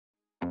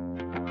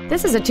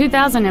This is a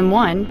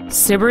 2001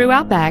 Subaru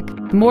Outback.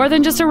 More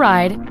than just a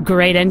ride,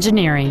 great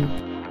engineering.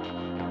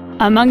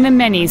 Among the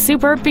many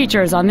superb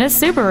features on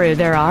this Subaru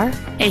there are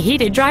a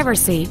heated driver's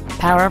seat,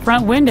 power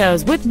front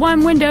windows with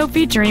one window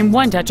featuring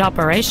one-touch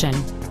operation,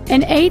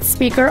 an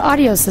 8-speaker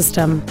audio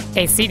system,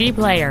 a CD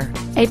player,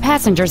 a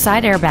passenger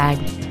side airbag,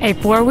 a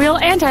 4-wheel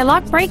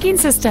anti-lock braking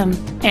system,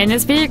 and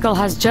this vehicle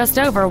has just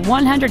over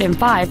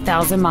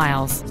 105,000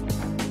 miles.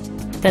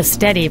 The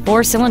steady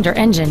 4-cylinder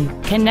engine,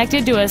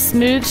 connected to a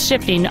smooth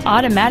shifting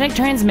automatic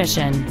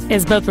transmission,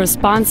 is both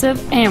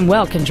responsive and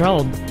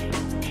well-controlled.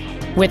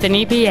 With an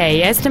EPA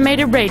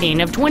estimated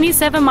rating of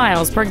 27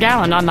 miles per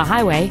gallon on the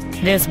highway,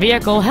 this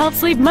vehicle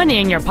helps leave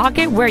money in your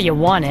pocket where you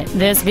want it.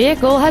 This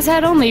vehicle has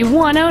had only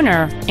one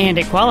owner, and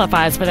it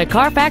qualifies for the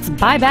Carfax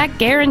buyback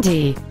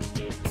guarantee.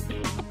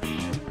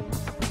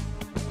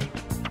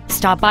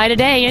 Stop by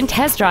today and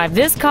test drive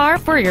this car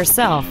for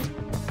yourself.